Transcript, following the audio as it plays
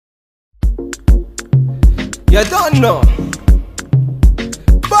You don't know.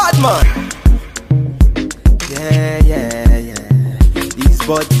 Bad man. Yeah, yeah, yeah. His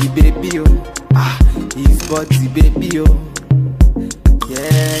body baby, oh. Ah, his body baby, oh.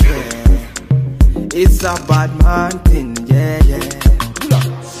 Yeah, yeah. It's a bad man thing, yeah, yeah.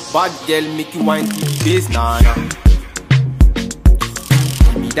 Bad girl make you wine to the bass, nah, nah.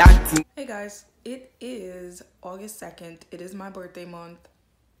 Give me that thing. Hey guys, it is August 2nd. It is my birthday month.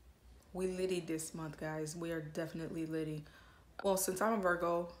 We litty this month, guys. We are definitely litty. Well, since I'm a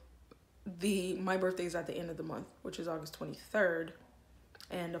Virgo, my birthday is at the end of the month, which is August 23rd.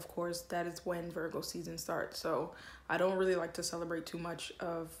 And of course, that is when Virgo season starts. So I don't really like to celebrate too much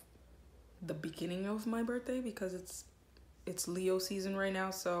of the beginning of my birthday because it's Leo season right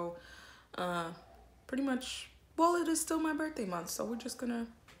now. So pretty much, well, it is still my birthday month. So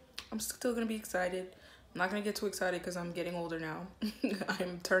I'm still gonna be excited. I'm not gonna get too excited because I'm getting older now.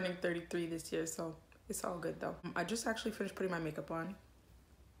 I'm turning 33 this year, so it's all good though. I just actually finished putting my makeup on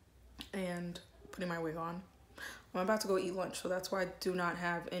and putting my wig on. I'm about to go eat lunch, so that's why I do not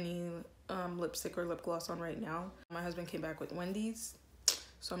have any lipstick or lip gloss on right now. My husband came back with Wendy's,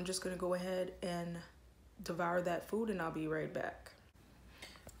 so I'm just gonna go ahead and devour that food and I'll be right back.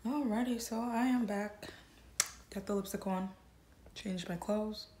 Alrighty, so I am back. Got the lipstick on, changed my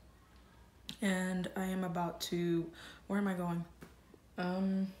clothes, and I am about to, where am I going?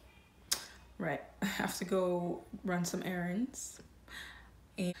 Right, I have to go run some errands.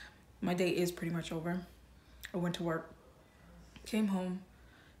 And my day is pretty much over. I went to work, came home,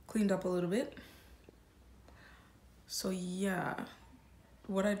 cleaned up a little bit. So yeah,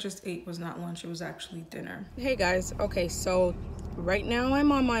 what I just ate was not lunch, it was actually dinner. Hey guys, okay, so right now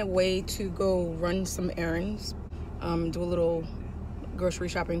I'm on my way to go run some errands, do a little grocery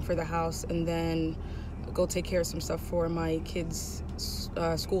shopping for the house, and then go take care of some stuff for my kids'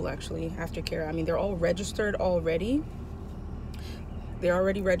 school, actually, aftercare. I mean, they're all registered already. They're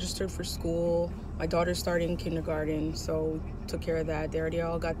already registered for school. My daughter's starting kindergarten, so took care of that. They already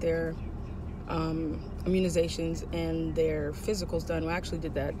all got their immunizations and their physicals done. We actually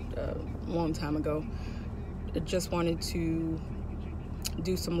did that a long time ago. I just wanted to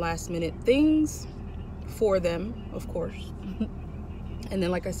do some last minute things for them, of course. And then,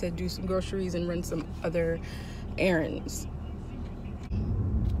 like I said, do some groceries and run some other errands.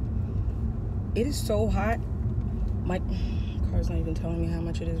 It is so hot. My car's not even telling me how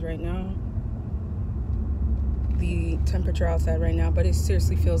much it is right now. The temperature outside right now, but it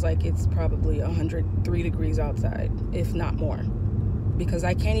seriously feels like it's probably 103 degrees outside, if not more. Because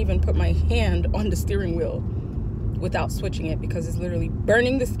I can't even put my hand on the steering wheel without switching it because it's literally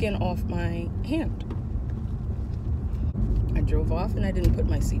burning the skin off my hand. I drove off and I didn't put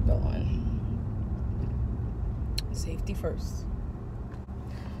my seatbelt on. Safety first.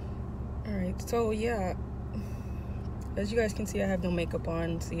 Alright, so yeah. As you guys can see, I have no makeup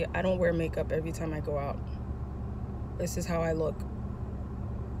on. See, I don't wear makeup every time I go out. This is how I look.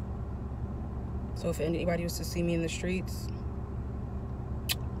 So if anybody was to see me in the streets,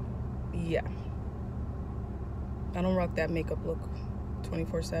 yeah. I don't rock that makeup look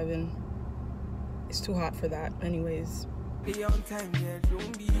 24/7. It's too hot for that anyways. Be on time, yeah,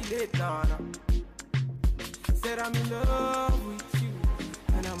 don't be late, nah, nah. Said I'm in love with you,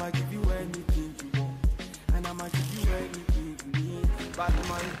 and I'ma give you anything you want, and I'ma give you anything you need. Bad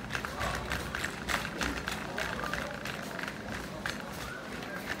man.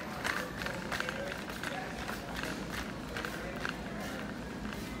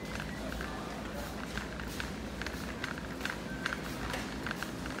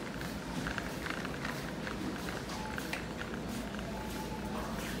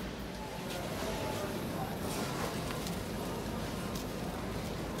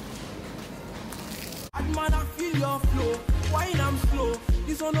 Man, I feel your flow. Wine I'm slow.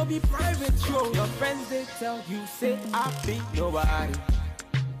 This one no be private show. Your friends they tell you say I be nobody.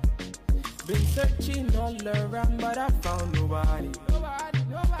 Been searching all around, but I found nobody. Nobody.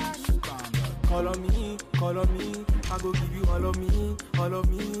 Call on me, call on me. I go give you all of me, all of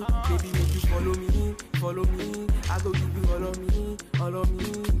me. Baby, make you follow me, follow me. I go give you all of me, all of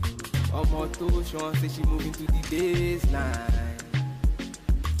me. Omoto, Sean say she moving to the baseline.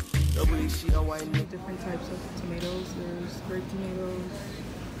 Different types of tomatoes. There's grape tomatoes,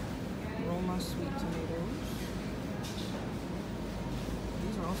 Roma sweet tomatoes.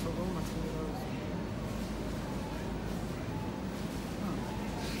 These are also Roma tomatoes.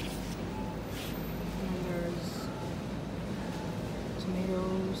 And there's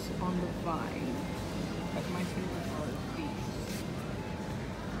tomatoes on the vine. Like my favorite are these.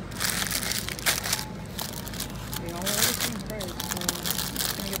 They all are the same price, so I'm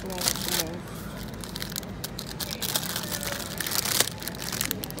gonna get the one with the most.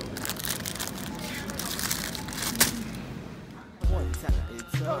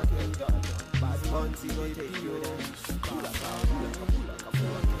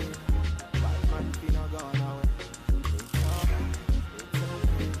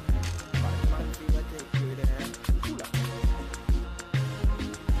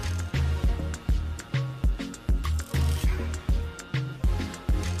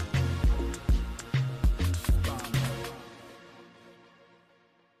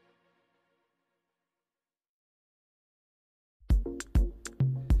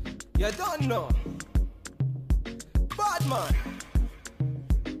 You don't know. Bad man.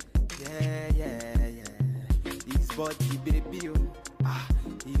 Yeah. He's body baby, oh. Ah,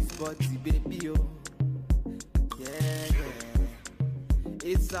 he's body baby, oh. Yeah.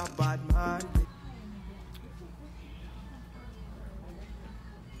 It's a bad man.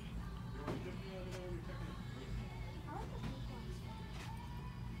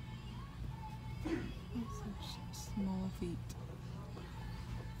 Small feet.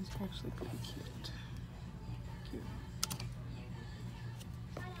 It's actually pretty cute. Cute.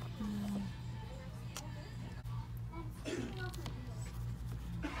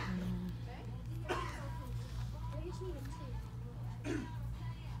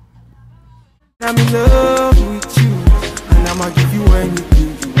 I'm in love with you, and I'ma give you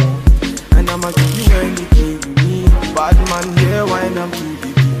anything you want, and I'ma give you anything you need. Bad man, here, wine up to the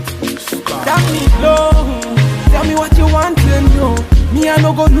beat. Damilohun, tell me what you want to know. Me, I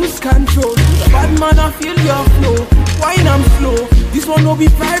no go lose control. Bad man, I feel your flow. Wine I'm slow. This one no be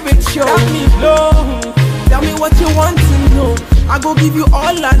private show. Damilohun, tell me what you want to know. I go give you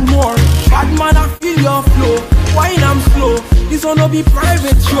all and more. Bad man, I feel your flow. Wine I'm slow. This one no be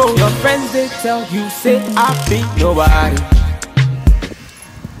private show. Your friends they tell you say I be nobody.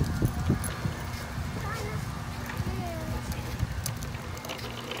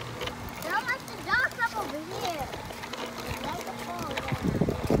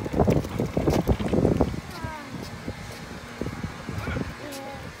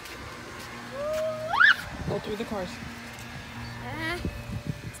 Go through the cars.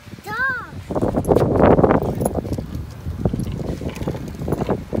 Dog.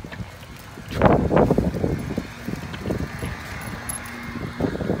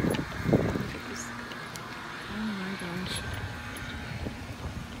 Oh my gosh.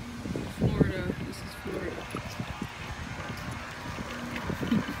 Florida. This is Florida.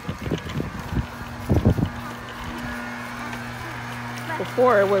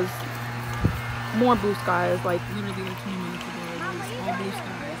 Before it was more blue skies, like literally like 20 minutes ago. It was all blue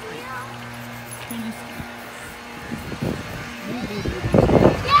skies. Like 20 skies. Blue, blue, blue,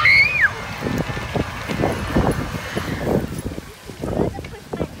 blue skies.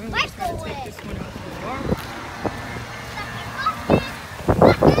 We're just gonna take this one out to the bar.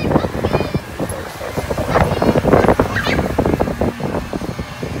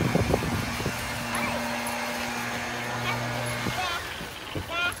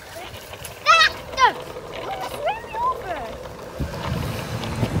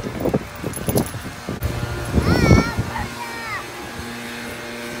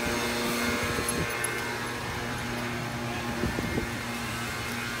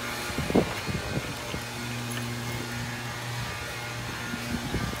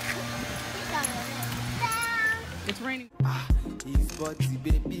 It's raining. Ah, he's body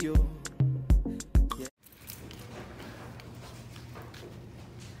baby, oh. Yeah.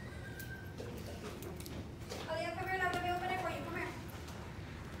 Aaliyah, come here. Let me open it for you. Come here.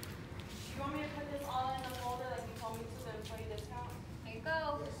 You want me to put this all in a folder like you told me to the employee discount? Here you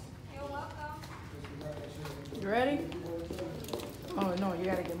go. You're welcome. You ready? Oh no, you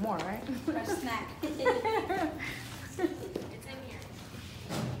gotta get more, right? Fresh snack. It's in here.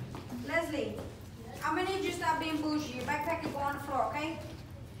 Leslie, I'm gonna need you to stop being bougie. Your backpack can go on the floor, okay?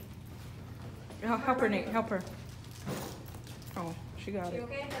 Help her, Nate. Help her. Oh, she got You it.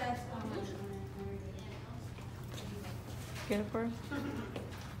 okay? That's Get it for her.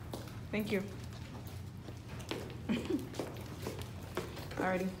 Thank you.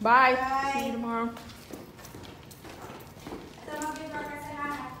 Alrighty. Bye. Bye. See you tomorrow. Tell my big brother I said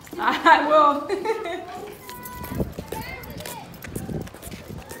hi. I will.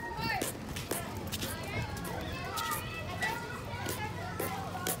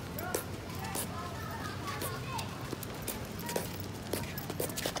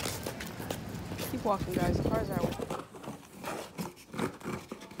 Keep walking, guys. The cars are out.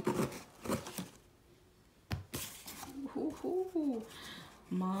 Ooh.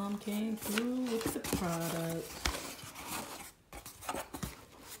 Mom came through with the product.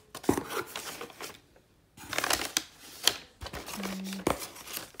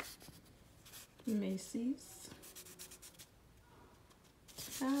 Macy's.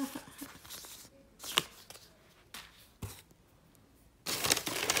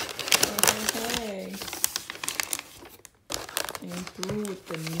 Okay. Came through with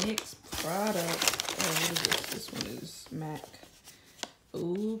the NYX product. Oh, what is this? This one is MAC.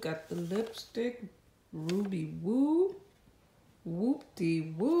 Ooh, got the lipstick. Ruby Woo.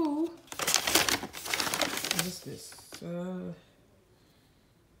 Whoop-de-woo. What is this?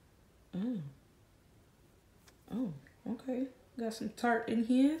 Oh, okay. Got some Tarte in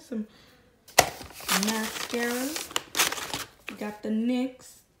here, some mascara. Got the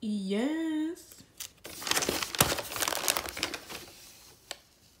NYX. Yes.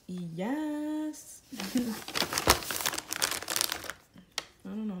 Yes. I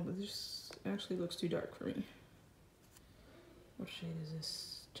don't know, but this actually looks too dark for me. What shade is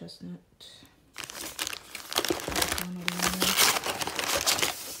this? Chestnut.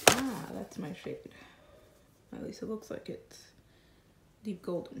 Ah, that's my shade. At least it looks like it's deep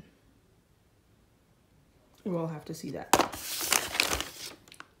golden. We'll have to see that.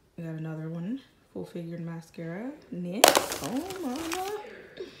 We got another one. Full figured mascara. NYX. Oh mama.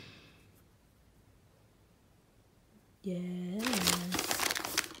 Yes.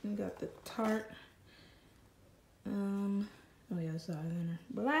 We got the Tarte. Oh yeah, it's the eyeliner.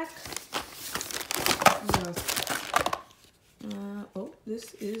 Black. Oh,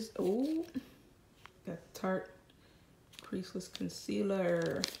 this is, oh, got Tarte Creaseless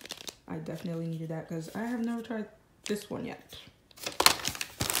Concealer. I definitely needed that because I have never tried this one yet.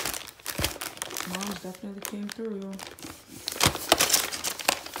 Mom's definitely came through.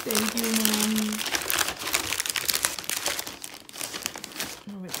 Thank you, Mom.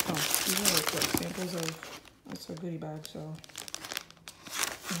 Oh, wait, oh, these are like samples of, that's a goodie bag, so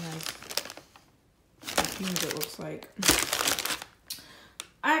it has perfumes, it looks like.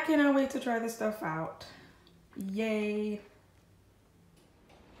 I cannot wait to try this stuff out. Yay.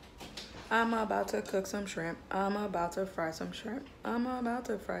 I'm about to cook some shrimp. I'm about to fry some shrimp. I'm about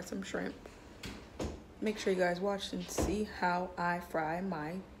to fry some shrimp. Make sure you guys watch and see how I fry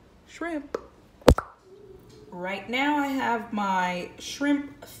my shrimp. Right now I have my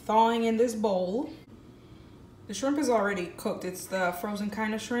shrimp thawing in this bowl. The shrimp is already cooked. It's the frozen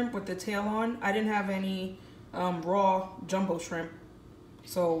kind of shrimp with the tail on. I didn't have any raw jumbo shrimp.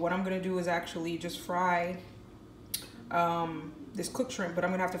 So what I'm gonna do is actually just fry this cooked shrimp, but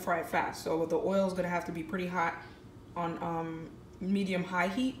I'm gonna have to fry it fast. So the oil is gonna have to be pretty hot on medium high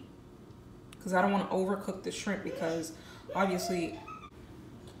heat, because I don't want to overcook the shrimp, because obviously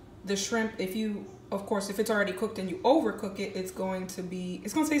the shrimp, if you, of course, if it's already cooked and you overcook it, it's going to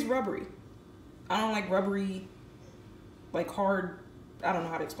taste rubbery. I don't like rubbery, like hard, I don't know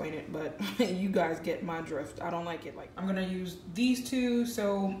how to explain it, but you guys get my drift. I don't like it. Like, I'm gonna use these two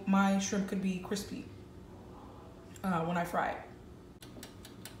so my shrimp could be crispy when I fry it.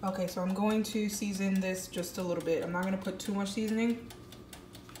 Okay, so I'm going to season this just a little bit. I'm not gonna put too much seasoning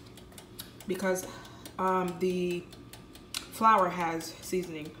because the flour has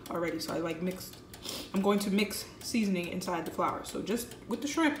seasoning already. So I'm going to mix seasoning inside the flour. So just with the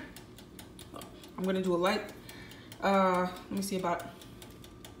shrimp, I'm gonna do a light, let me see about,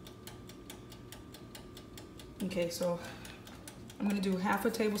 okay, so I'm gonna do half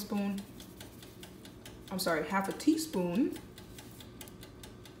a teaspoon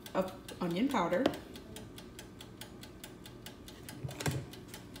of onion powder.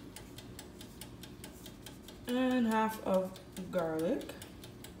 And half of garlic.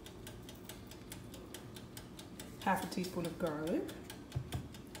 Half a teaspoon of garlic.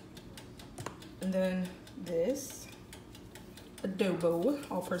 And then this adobo,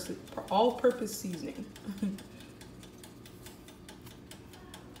 all-purpose seasoning.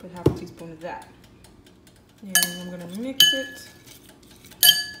 Put half a teaspoon of that. And I'm gonna mix it.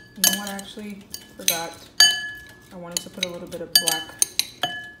 You know what, I actually forgot. I wanted to put a little bit of black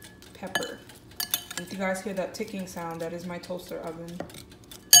pepper. And if you guys hear that ticking sound, that is my toaster oven.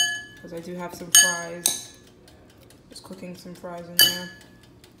 Because I do have some fries. Just cooking some fries in there.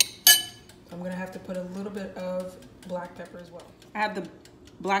 So I'm gonna have to put a little bit of black pepper as well. I have the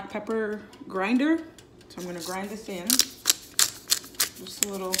black pepper grinder, so I'm gonna grind this in. Just a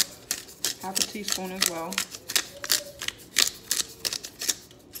little, half a teaspoon as well.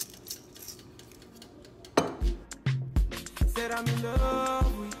 Said I'm in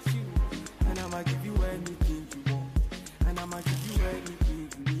love with you, and I'ma give you anything you want, and I'ma give you anything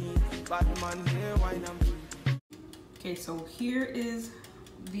you need. Bad man here, wine and blue. Okay, so here is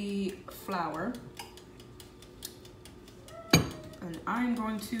the flour, and I'm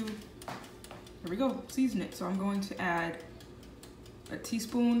going to, here we go, season it. So I'm going to add a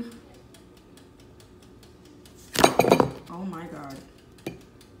teaspoon. Oh my God.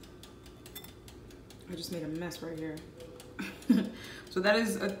 I just made a mess right here. So that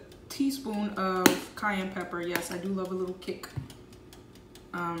is a teaspoon of cayenne pepper. Yes, I do love a little kick.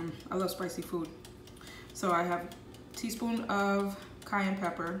 I love spicy food. So I have a teaspoon of cayenne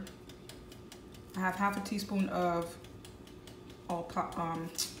pepper. I have half a teaspoon of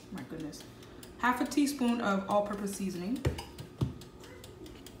half a teaspoon of all-purpose seasoning.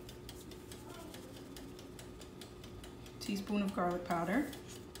 teaspoon of garlic powder,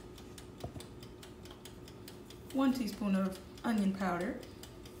 1 teaspoon of onion powder,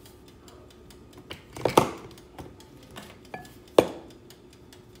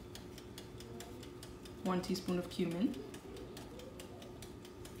 1 teaspoon of cumin,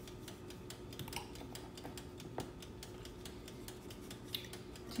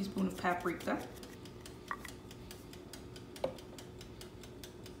 teaspoon of paprika,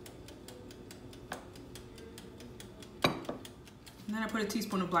 and then I put a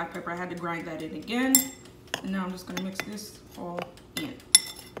teaspoon of black pepper. I had to grind that in again. And now I'm just gonna mix this all in.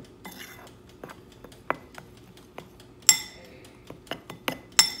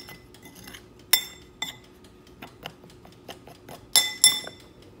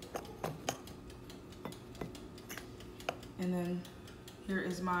 And then here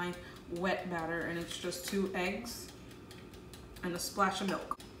is my wet batter, and it's just 2 eggs and a splash of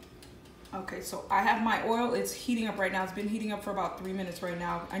milk. Okay, so I have my oil. It's heating up right now. It's been heating up for about 3 minutes right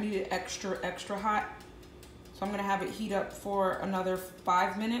now. I need it extra, extra hot. So I'm gonna have it heat up for another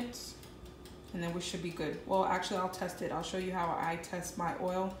 5 minutes, and then we should be good. Well, actually, I'll test it. I'll show you how I test my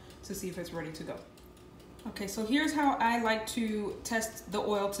oil to see if it's ready to go. Okay, so here's how I like to test the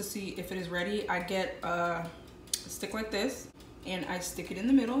oil to see if it is ready. I get a stick like this, and I stick it in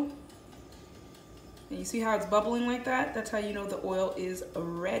the middle. And you see how it's bubbling like that? That's how you know the oil is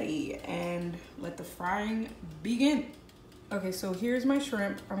ready. And let the frying begin. Okay, so here's my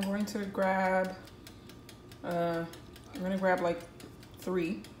shrimp. I'm going to grab like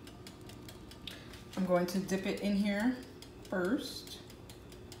 3. I'm going to dip it in here first.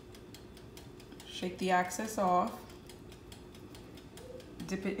 Shake the excess off.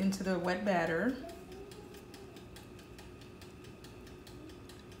 Dip it into the wet batter.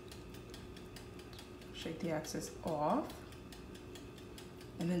 Shake the excess off.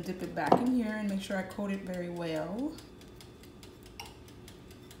 And then dip it back in here and make sure I coat it very well.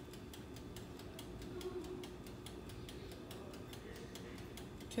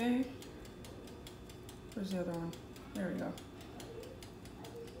 Okay, where's the other one? There we go.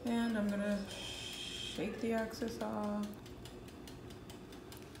 And I'm gonna shake the excess off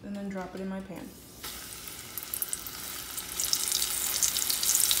and then drop it in my pan.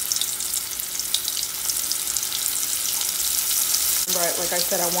 Right, like I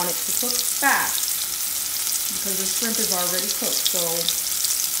said, I want it to cook fast because the shrimp is already cooked, so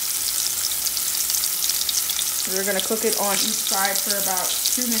we're gonna cook it on each side for about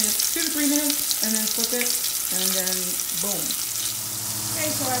 2 minutes, 2 to 3 minutes, and then flip it, and then boom.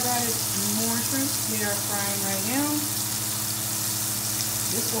 Okay, so I've added more shrimp. They are frying right now.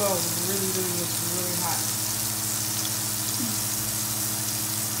 This oil is really hot.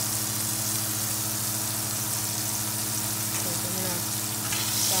 Okay, so I'm gonna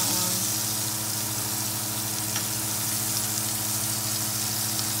put that on.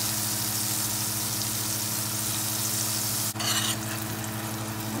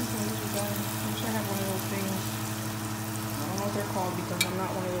 They're called because I'm not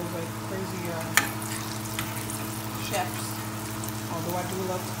one of those like crazy chefs, although I do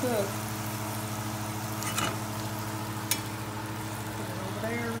love to cook. Put it over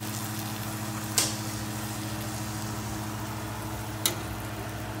there.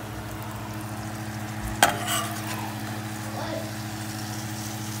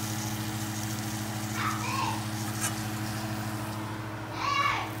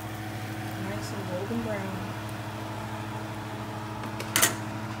 Nice and golden brown.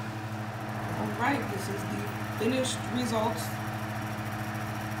 Alright, this is the finished results.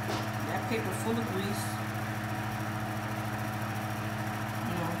 That paper full of grease.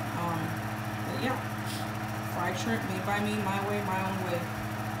 You know, but yeah. Fried shrimp made by me, my way, my own way.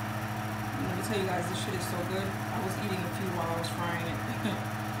 And let me tell you guys, this shit is so good. I was eating a few while I was frying it.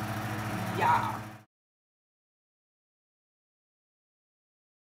 Yeah.